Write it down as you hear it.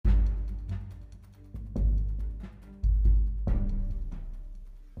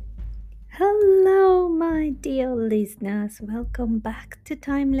Hello, my dear listeners. Welcome back to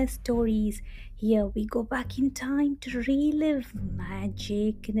Timeless Stories. Here we go back in time to relive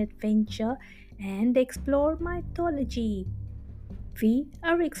magic and adventure and explore mythology. We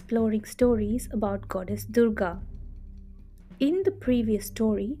are exploring stories about Goddess Durga. In the previous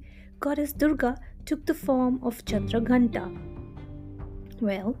story, Goddess Durga took the form of Chandraghanta.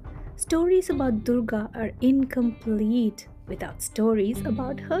 Well, stories about Durga are incomplete without stories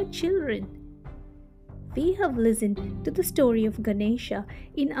about her children. We have listened to the story of Ganesha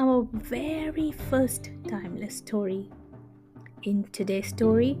in our very first timeless story. In today's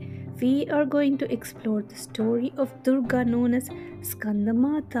story, we are going to explore the story of Durga known as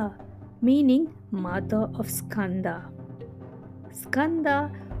Skandamata, meaning Mother of Skanda.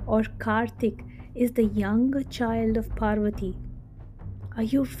 Skanda or Kartik is the younger child of Parvati. Are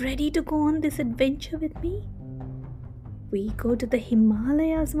you ready to go on this adventure with me? We go to the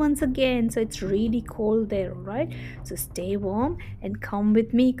Himalayas once again, so it's really cold there, alright? So stay warm and come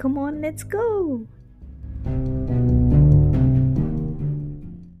with me. Come on, let's go.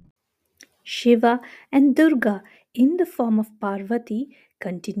 Shiva and Durga, in the form of Parvati,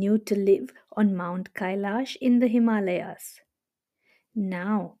 continued to live on Mount Kailash in the Himalayas.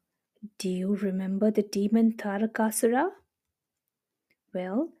 Now, do you remember the demon Tarakasura?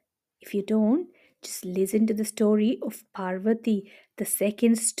 Well, if you don't, just listen to the story of Parvati, the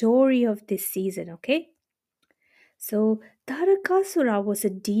second story of this season, okay? So, Tarakasura was a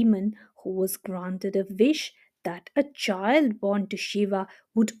demon who was granted a wish that a child born to Shiva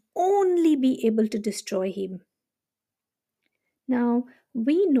would only be able to destroy him. Now,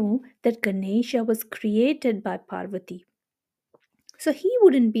 we know that Ganesha was created by Parvati, so he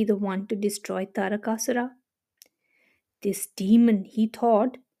wouldn't be the one to destroy Tarakasura. This demon, he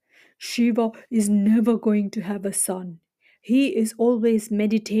thought, Shiva is never going to have a son. He is always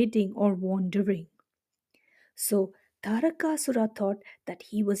meditating or wandering. So Tarakasura thought that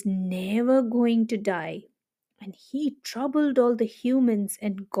he was never going to die, and he troubled all the humans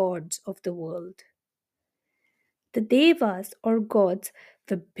and gods of the world. The Devas or gods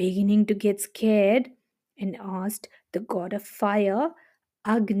were beginning to get scared and asked the god of fire,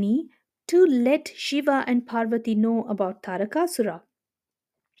 Agni, to let Shiva and Parvati know about Tarakasura.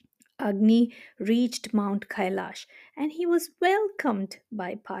 Agni reached Mount Kailash and he was welcomed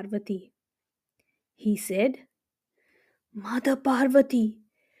by Parvati. He said, Mother Parvati,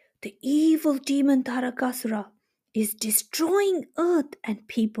 the evil demon Tarakasura is destroying earth and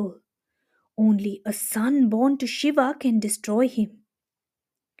people. Only a son born to Shiva can destroy him.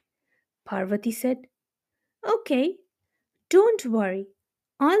 Parvati said, Okay, don't worry.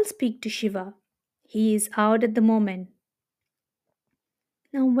 I'll speak to Shiva. He is out at the moment.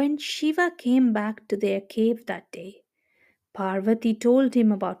 Now, when Shiva came back to their cave that day, Parvati told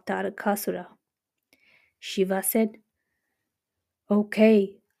him about Tarakasura. Shiva said,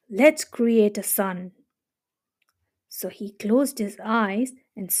 Okay, let's create a son. So he closed his eyes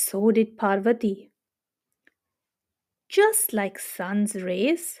and so did Parvati. Just like sun's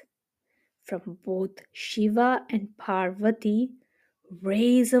rays, from both Shiva and Parvati,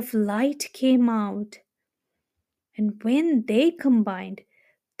 rays of light came out. And when they combined,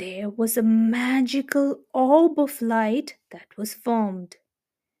 there was a magical orb of light that was formed.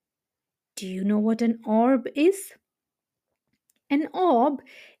 Do you know what an orb is? An orb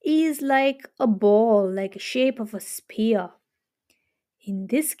is like a ball, like a shape of a spear. In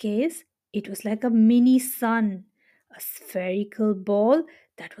this case, it was like a mini sun, a spherical ball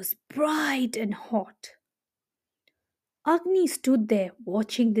that was bright and hot. Agni stood there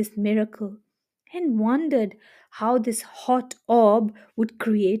watching this miracle and wondered how this hot orb would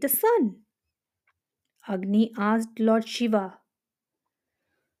create a sun. Agni asked Lord Shiva,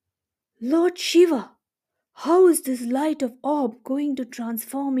 Lord Shiva, how is this light of orb going to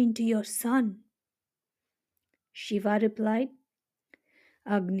transform into your sun? Shiva replied,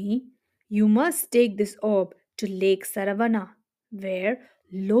 Agni, you must take this orb to Lake Saravana, where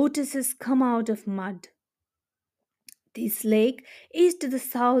lotuses come out of mud. This lake is to the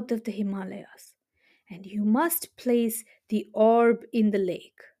south of the Himalayas, and you must place the orb in the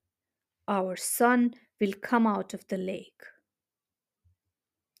lake. Our sun will come out of the lake.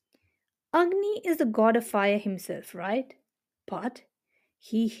 Agni is the god of fire himself, right? But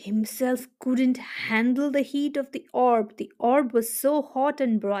he himself couldn't handle the heat of the orb. The orb was so hot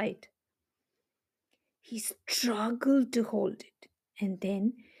and bright. He struggled to hold it, and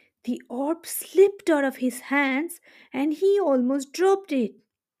then the orb slipped out of his hands and he almost dropped it.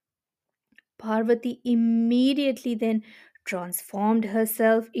 Parvati immediately then transformed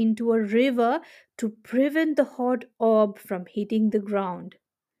herself into a river to prevent the hot orb from hitting the ground.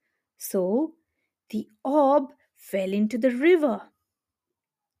 So the orb fell into the river.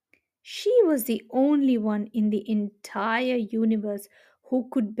 She was the only one in the entire universe who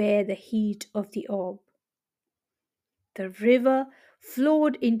could bear the heat of the orb. The river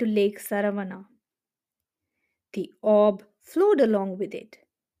flowed into Lake Saravana. The orb flowed along with it.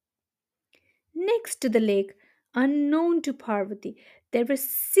 Next to the lake, unknown to Parvati, there were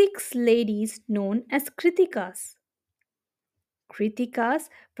six ladies known as Kritikas. Kritikas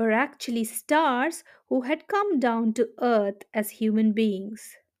were actually stars who had come down to earth as human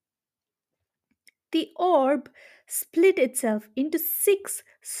beings. The orb split itself into six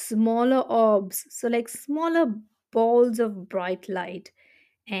smaller orbs, so like smaller balls of bright light,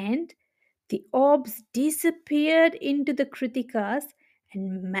 and the orbs disappeared into the Kritikas,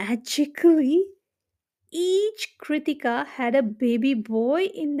 and magically each Kritika had a baby boy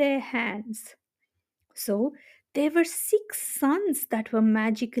in their hands. So there were six sons that were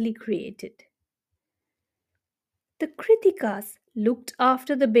magically created. The Kritikas looked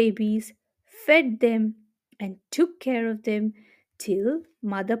after the babies, fed them, and took care of them till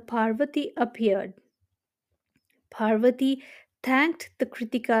Mother Parvati appeared. Parvati thanked the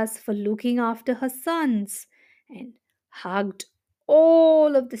Kritikas for looking after her sons and hugged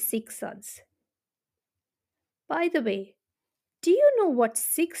all of the six sons. By the way, do you know what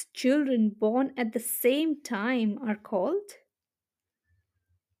six children born at the same time are called?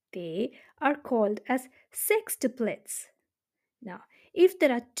 They are called as sextuplets. Now, if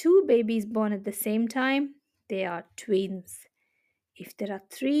there are two babies born at the same time, they are twins. If there are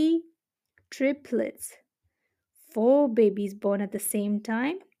three, triplets. Four babies born at the same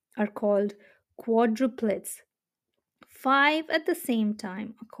time are called quadruplets. Five at the same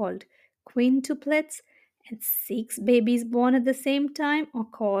time are called quintuplets, and six babies born at the same time are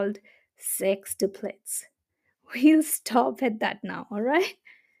called sextuplets. We'll stop at that now, alright?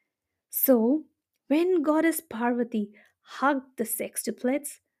 So, when Goddess Parvati hugged the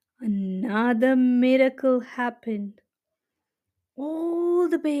sextuplets, another miracle happened. All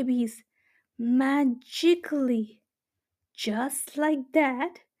the babies magically, just like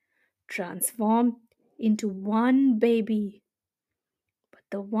that, transformed into one baby. But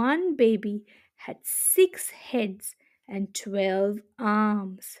the one baby had six heads and 12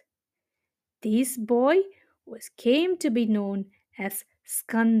 arms. This boy came to be known as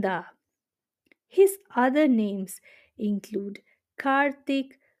Skanda. His other names include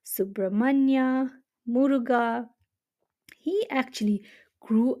Kartik, Subramanya, Muruga. He actually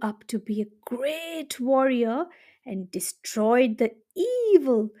grew up to be a great warrior and destroyed the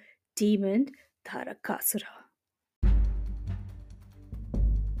evil demon Tarakasura.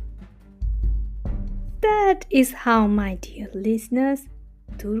 That is how, my dear listeners,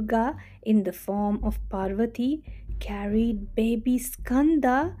 Durga, in the form of Parvati, carried baby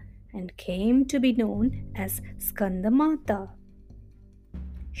Skanda and came to be known as Skandamata.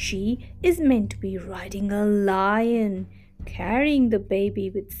 She is meant to be riding a lion, carrying the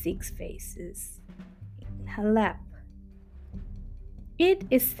baby with six faces in her lap. It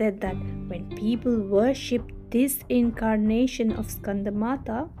is said that when people worship this incarnation of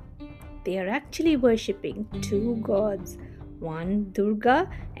Skandamata, they are actually worshipping two gods, one Durga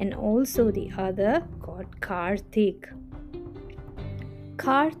and also the other god Kartik.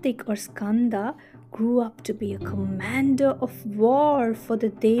 Kartik or Skanda grew up to be a commander of war for the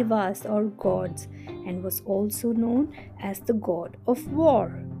Devas or gods and was also known as the god of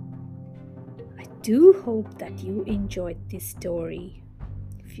war. I do hope that you enjoyed this story.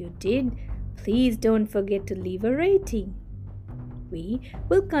 If you did, please don't forget to leave a rating. We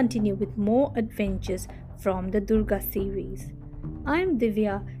will continue with more adventures from the Durga series. I'm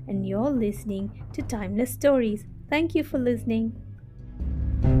Divya and you're listening to Timeless Stories. Thank you for listening.